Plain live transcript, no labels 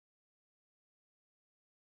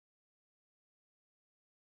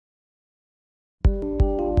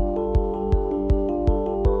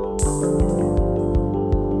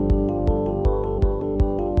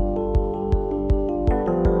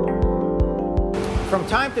From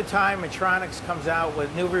time to time, Midtronics comes out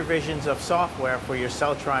with new revisions of software for your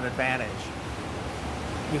Celltron Advantage.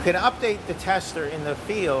 You can update the tester in the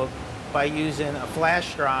field by using a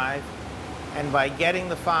flash drive and by getting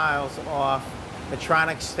the files off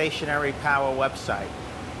Midtronics Stationary Power website.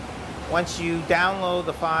 Once you download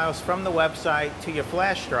the files from the website to your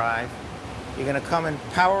flash drive, you're going to come and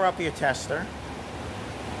power up your tester.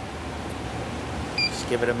 Just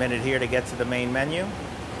give it a minute here to get to the main menu.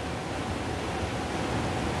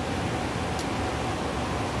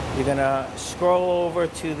 You're going to scroll over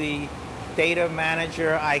to the Data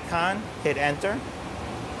Manager icon, hit Enter.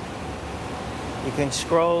 You can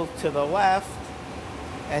scroll to the left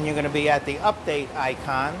and you're going to be at the Update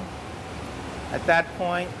icon. At that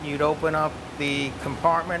point, you'd open up the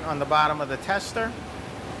compartment on the bottom of the tester.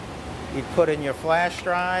 You'd put in your flash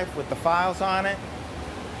drive with the files on it.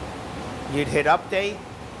 You'd hit Update,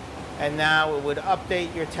 and now it would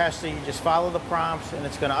update your tester. You just follow the prompts and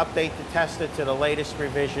it's going to update the tester to the latest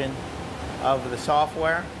revision of the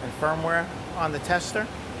software and firmware on the tester.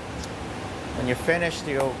 When you're finished,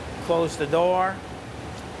 you'll close the door,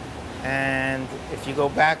 and if you go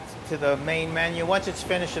back to the main menu, once it's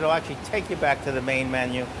finished, it'll actually take you back to the main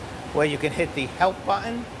menu where you can hit the Help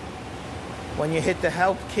button. When you hit the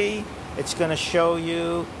Help key, it's going to show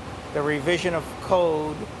you the revision of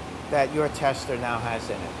code that your tester now has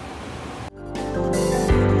in it.